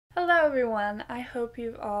everyone, I hope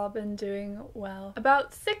you've all been doing well.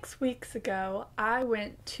 About 6 weeks ago, I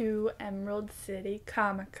went to Emerald City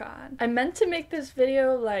Comic-Con. I meant to make this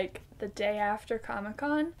video like the day after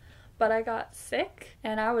Comic-Con, but I got sick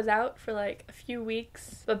and I was out for like a few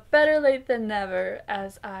weeks, but better late than never,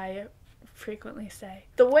 as I frequently say.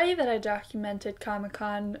 The way that I documented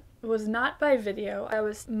Comic-Con was not by video. I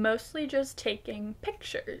was mostly just taking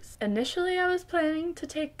pictures. Initially I was planning to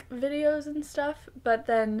take videos and stuff, but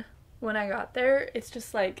then when I got there, it's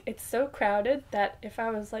just like, it's so crowded that if I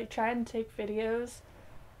was like trying to take videos,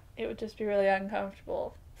 it would just be really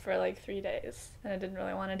uncomfortable for like 3 days, and I didn't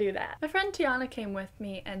really want to do that. My friend Tiana came with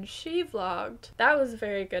me and she vlogged. That was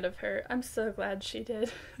very good of her. I'm so glad she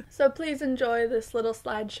did. So please enjoy this little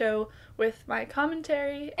slideshow with my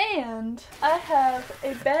commentary, and I have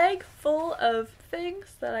a bag full of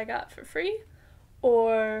things that I got for free,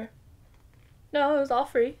 or no, it was all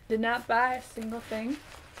free. Did not buy a single thing.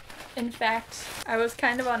 In fact, I was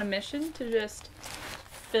kind of on a mission to just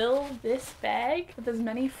fill this bag with as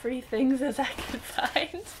many free things as I could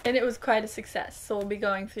find. And it was quite a success, so we'll be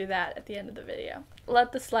going through that at the end of the video.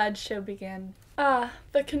 Let the slideshow begin.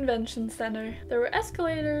 The convention center. There were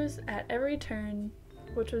escalators at every turn,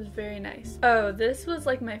 which was very nice. Oh, this was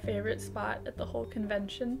like my favorite spot at the whole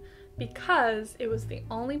convention because it was the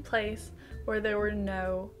only place where there were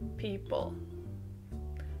no people.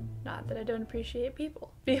 Not that I don't appreciate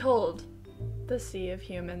people. Behold, the sea of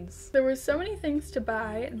humans. There were so many things to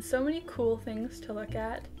buy and so many cool things to look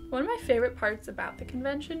at. One of my favorite parts about the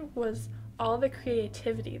convention was all the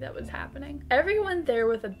creativity that was happening. Everyone there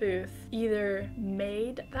with a booth either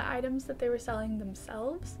made the items that they were selling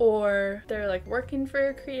themselves, or they're like working for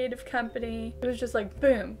a creative company. It was just like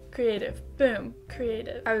boom, creative, boom,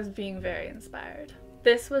 creative. I was being very inspired.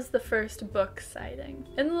 This was the first book sighting.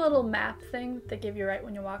 In the little map thing that they give you right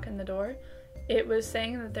when you walk in the door, it was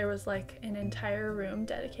saying that there was like an entire room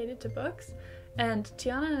dedicated to books, and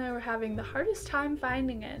Tiana and I were having the hardest time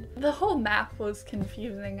finding it. The whole map was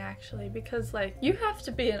confusing actually, because like you have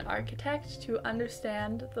to be an architect to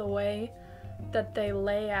understand the way that they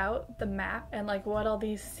lay out the map and like what all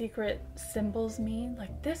these secret symbols mean.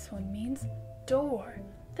 Like this one means door.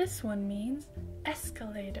 This one means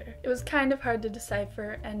escalator. It was kind of hard to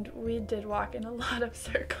decipher, and we did walk in a lot of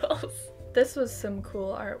circles. This was some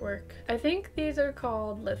cool artwork. I think these are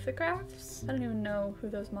called lithographs. I don't even know who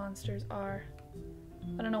those monsters are.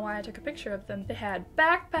 I don't know why I took a picture of them. They had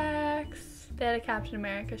backpacks. They had a Captain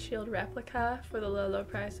America shield replica for the low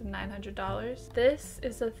price of $900. This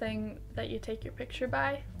is the thing that you take your picture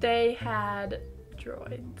by. They had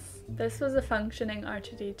droids. This was a functioning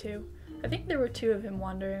R2-D2. I think there were 2 of him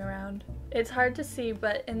wandering around. It's hard to see,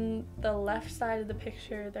 but in the left side of the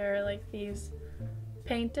picture there are like these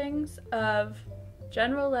paintings of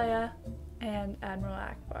General Leia and Admiral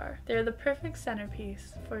Akbar. They're the perfect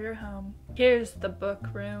centerpiece for your home. Here's the book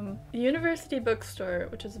room. The University Bookstore,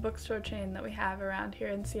 which is a bookstore chain that we have around here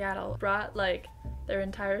in Seattle, brought like their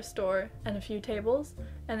entire store and a few tables,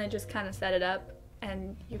 and they just kind of set it up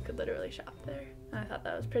and you could literally shop there. And I thought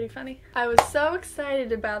that was pretty funny. I was so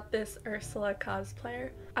excited about this Ursula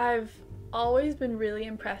cosplayer. I've always been really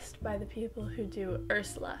impressed by the people who do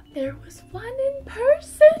Ursula. There was one in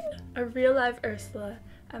person! A real live Ursula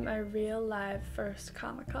at my real live first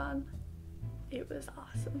Comic-Con. It was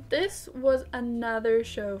awesome. This was another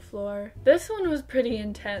show floor. This one was pretty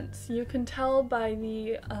intense. You can tell by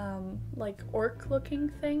the like orc looking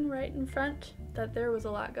thing right in front that there was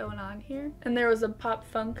a lot going on here. And there was a Pop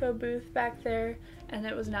Funko booth back there, and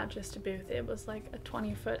it was not just a booth, it was like a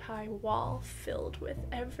 20-foot high wall filled with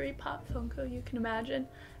every Pop Funko you can imagine.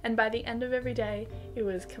 And by the end of every day, it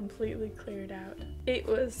was completely cleared out. It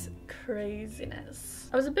was craziness.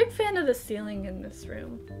 I was a big fan of the ceiling in this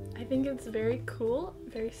room. I think it's very cool,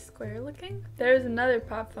 very square looking. There's another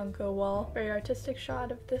Pop Funko wall, very artistic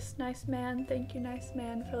shot of this nice man. Thank you, nice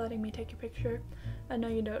man, for letting me take your picture. I know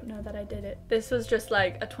you don't know that I did it. This was just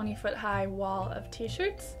like a 20-foot high wall of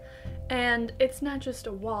t-shirts, and it's not just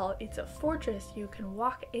a wall, it's a fortress. You can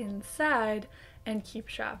walk inside and keep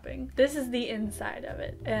shopping. This is the inside of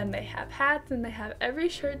it, and they have hats and they have every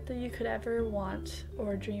shirt that you could ever want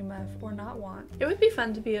or dream of or not want. It would be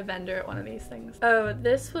fun to be a vendor at one of these things. Oh,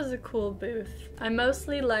 this was a cool booth. I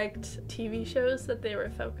mostly liked TV shows that they were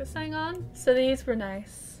focusing on, so these were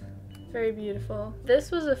nice. Very beautiful.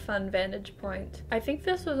 This was a fun vantage point. I think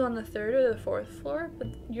this was on the 3rd or the 4th floor, but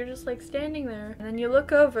you're just like standing there and then you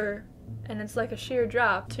look over and it's like a sheer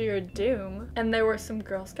drop to your doom. And there were some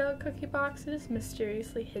Girl Scout cookie boxes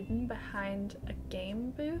mysteriously hidden behind a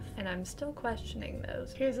game booth, and I'm still questioning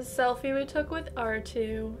those. Here's a selfie we took with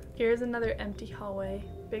R2. Here's another empty hallway.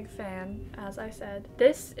 big fan, as I said.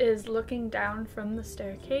 This is looking down from the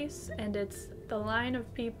staircase, and it's the line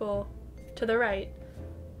of people to the right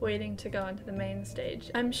waiting to go into the main stage.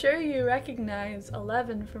 I'm sure you recognize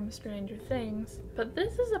 11 from Stranger Things, but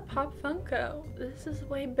this is a Pop Funko. This is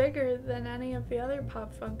way bigger than any of the other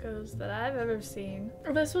Pop Funkos that I've ever seen.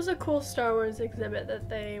 This was a cool Star Wars exhibit that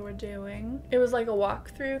they were doing. It was like a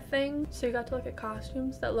walkthrough thing, so you got to look at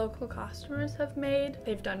costumes that local costumers have made.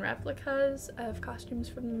 They've done replicas of costumes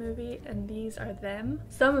from the movie, and these are them.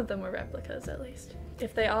 Some of them were replicas, at least.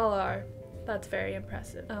 If they all are, that's very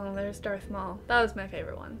impressive. Oh, there's Darth Maul. That was my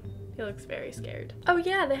favorite one. He looks very scared. Oh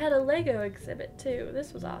yeah, they had a Lego exhibit too.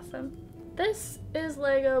 This was awesome. This is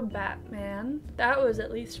Lego Batman. That was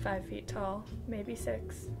at least 5 feet tall, maybe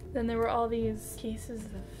 6. Then there were all these pieces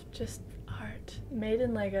of just art made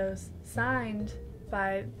in Legos, signed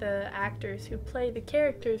by the actors who play the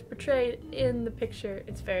characters portrayed in the picture.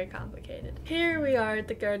 It's very complicated. Here we are at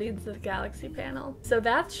the Guardians of the Galaxy panel. So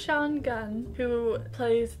that's Gunn, who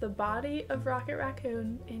plays the body of Rocket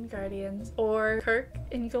Raccoon in Guardians, or Kirk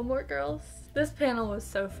in Gilmore Girls. This panel was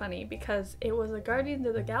so funny because it was a Guardians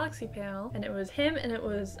of the Galaxy panel, and it was him and it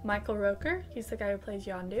was Michael Rooker. He's the guy who plays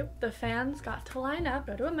Yondu. The fans got to line up,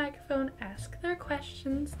 go to a microphone, ask their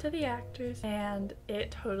questions to the actors, and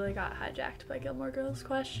it totally got hijacked by Gilmore Girls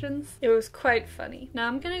questions. It was quite funny. Now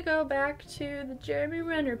I'm gonna go back to the Jeremy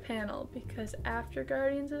Renner panel because after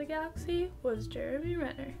Guardians of the Galaxy was Jeremy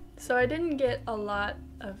Renner. So I didn't get a lot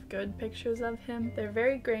of good pictures of him. They're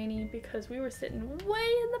very grainy because we were sitting way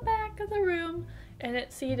in the back of the room and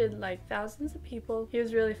it seated like thousands of people. He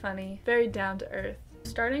was really funny, very down to earth.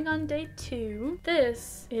 Starting on day 2,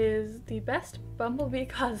 this is the best Bumblebee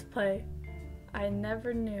cosplay I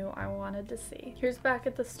never knew I wanted to see. Here's back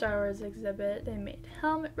at the Star Wars exhibit. They made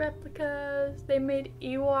helmet replicas, they made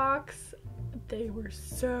Ewoks. They were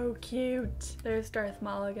so cute. There's Darth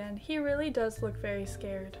Maul again. He really does look very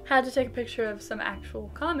scared. Had to take a picture of some actual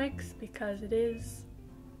comics because it is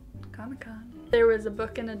Comic-Con. There was a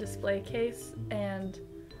book in a display case, and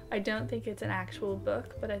I don't think it's an actual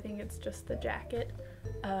book, but I think it's just the jacket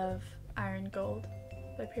of Iron Gold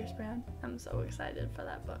by Pierce Brown. I'm so excited for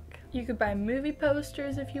that book. You could buy movie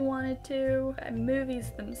posters if you wanted to, buy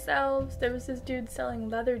movies themselves. There was this dude selling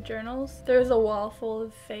leather journals. There's a wall full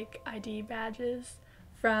of fake ID badges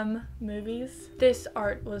from movies. This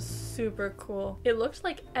art was super cool. It looked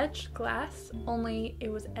like etched glass, only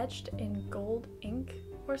it was etched in gold ink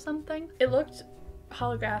or something. It looked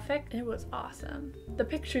holographic. It was awesome. The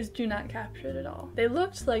pictures do not capture it at all. They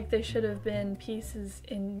looked like they should have been pieces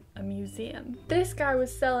in a museum. This guy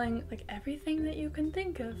was selling like everything that you can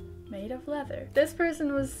think of made of leather. This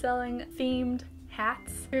person was selling themed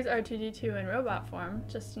hats. Here's R2-D2 in robot form,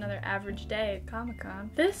 just another average day at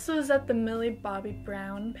Comic-Con. This was at the Millie Bobby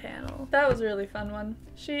Brown panel. That was a really fun one.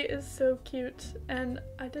 She is so cute, and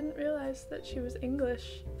I didn't realize that she was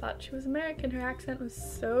English. Thought she was American. Her accent was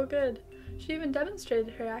so good. She even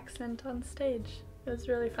demonstrated her accent on stage. It was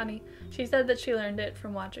really funny. She said that she learned it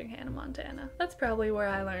from watching Hannah Montana. That's probably where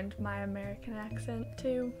I learned my American accent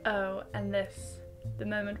too. Oh, and this. The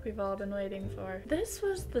moment we've all been waiting for. This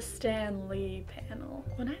was the Stan Lee panel.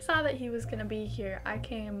 When I saw that he was gonna be here, I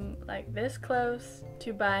came like this close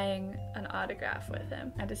to buying an autograph with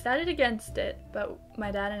him. I decided against it, but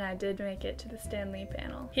my dad and I did make it to the Stan Lee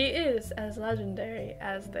panel. He is as legendary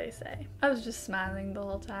as they say. I was just smiling the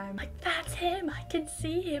whole time. Like, that's him! I can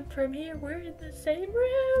see him from here. We're in the same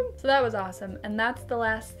room! So that was awesome, and that's the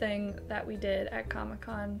last thing that we did at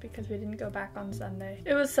Comic-Con because we didn't go back on Sunday.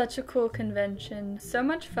 It was such a cool convention. So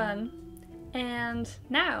much fun, and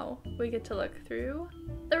now we get to look through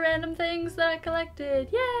the random things that I collected.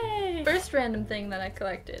 Yay! First random thing that I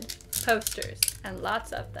collected, posters, and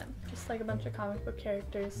lots of them, just like a bunch of comic book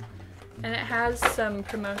characters, and it has some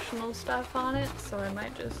promotional stuff on it, so I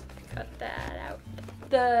might just cut that out.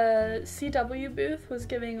 The CW booth was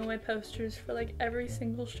giving away posters for like every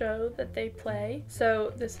single show that they play.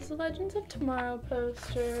 So this is a Legends of Tomorrow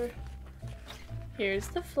poster. Here's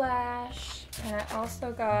the Flash, and I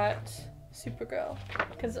also got Supergirl,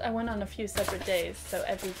 because I went on a few separate days, so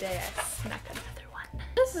every day I snuck another one.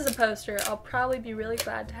 This is a poster I'll probably be really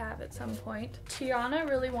glad to have at some point. Tiana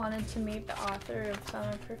really wanted to meet the author of some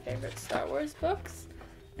of her favorite Star Wars books,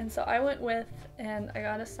 and so I went with, and I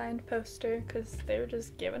got a signed poster because they were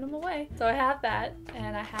just giving them away. So I have that,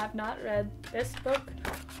 and I have not read this book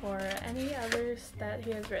or any others that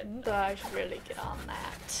he has written, so I should really get on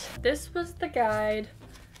that. This was the guide.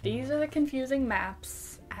 These are the confusing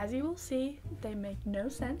maps. As you will see, they make no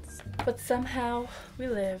sense, but somehow we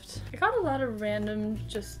lived. I got a lot of random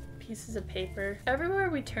just pieces of paper. Everywhere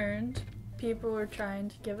we turned, people were trying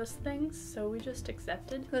to give us things, so we just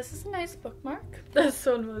accepted. This is a nice bookmark. This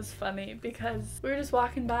one was funny because we were just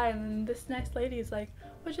walking by and then this nice lady is like,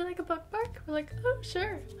 would you like a bookmark? We're like, oh,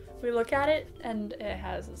 sure. We look at it and it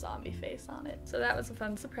has a zombie face on it. So that was a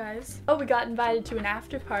fun surprise. Oh, we got invited to an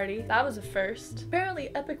after party. That was a first.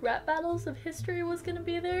 Apparently Epic Rap Battles of History was gonna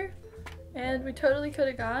be there. And we totally could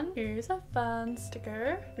have gone. Here's a fun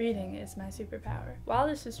sticker. Reading is my superpower. While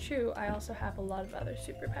this is true, I also have a lot of other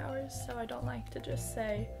superpowers, so I don't like to just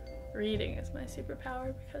say reading is my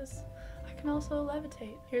superpower because I can also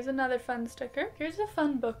levitate. Here's another fun sticker. Here's a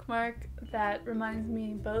fun bookmark that reminds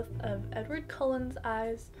me both of Edward Cullen's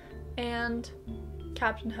eyes and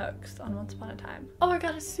Captain Hook's on Once Upon a Time. Oh, I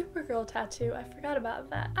got a Supergirl tattoo. I forgot about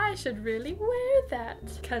that. I should really wear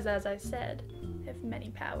that because, as I said, I have many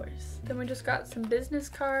powers. Then we just got some business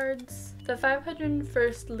cards. The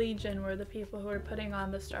 501st Legion were the people who were putting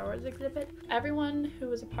on the Star Wars exhibit. Everyone who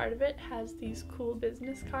was a part of it has these cool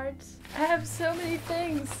business cards. I have so many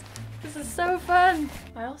things. This is so fun.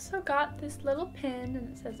 I also got this little pin and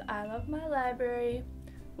it says, I love my library,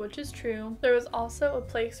 which is true. There was also a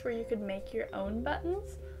place where you could make your own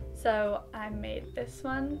buttons. So I made this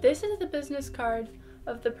one. This is the business card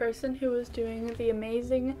of the person who was doing the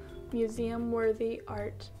amazing museum-worthy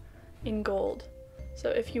art in gold. So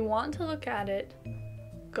if you want to look at it,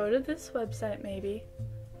 go to this website maybe,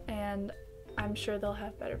 and I'm sure they'll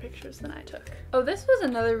have better pictures than I took. Oh, this was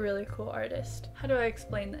another really cool artist. How do I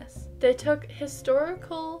explain this? They took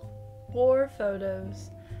historical war photos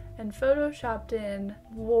and photoshopped in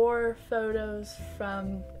war photos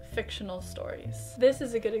from fictional stories. This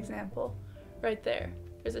is a good example right there.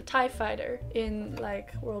 There's a TIE fighter in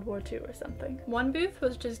like World War II or something. One booth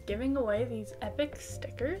was just giving away these epic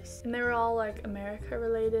stickers and they were all like America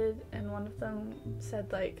related, and one of them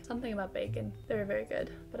said like something about bacon. They were very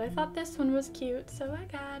good. But I thought this one was cute, so I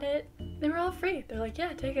got it. They were all free. They're like,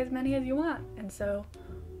 yeah, take as many as you want. And so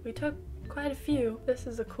we took quite a few. This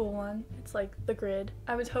is a cool one. It's like the grid.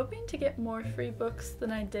 I was hoping to get more free books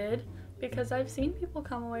than I did because I've seen people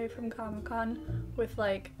come away from Comic-Con with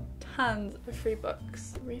like tons of free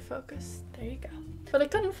books. Refocus. There you go. But I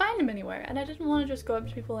couldn't find them anywhere, and I didn't want to just go up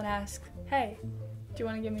to people and ask, hey, do you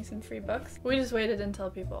want to give me some free books? We just waited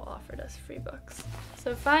until people offered us free books.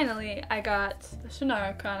 So finally, I got the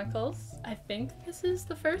Shannara Chronicles. I think this is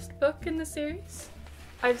the first book in the series.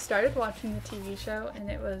 I've started watching the TV show, and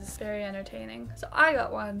it was very entertaining. So I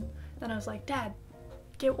got one, then I was like, Dad,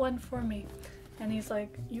 get one for me. And he's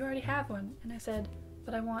like, you already have one. And I said,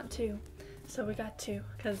 but I want two. So we got two,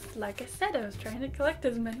 because like I said, I was trying to collect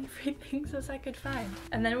as many free things as I could find.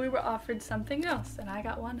 And then we were offered something else, and I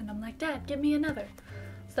got one, and I'm like, Dad, give me another.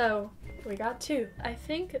 So we got two. I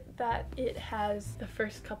think that it has the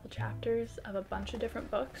first couple chapters of a bunch of different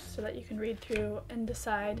books so that you can read through and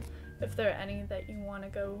decide if there are any that you want to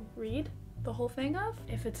go read the whole thing of.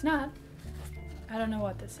 If it's not, I don't know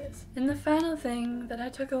what this is. And the final thing that I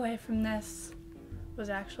took away from this was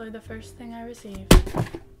actually the first thing I received.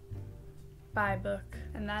 Buy book,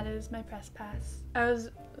 and that is my press pass. I was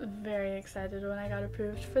very excited when I got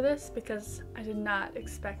approved for this because I did not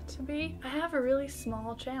expect to be. I have a really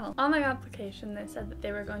small channel. On my application they said that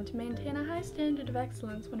they were going to maintain a high standard of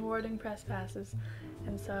excellence when awarding press passes,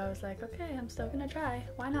 and so I was like, okay, I'm still gonna try,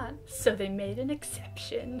 why not? So they made an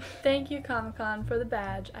exception. Thank you Comic-Con for the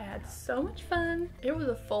badge. I had so much fun. It was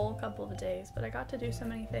a full couple of days, but I got to do so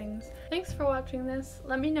many things. Thanks for watching this.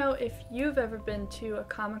 Let me know if you've ever been to a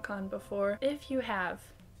Comic-Con before. If you have,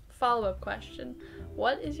 follow-up question,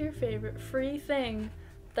 what is your favorite free thing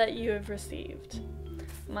that you have received?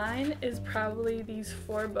 Mine is probably these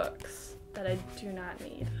 4 books that I do not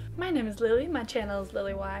need. My name is Lily, my channel is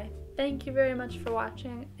Lillywhy. Thank you very much for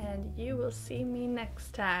watching, and you will see me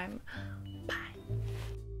next time.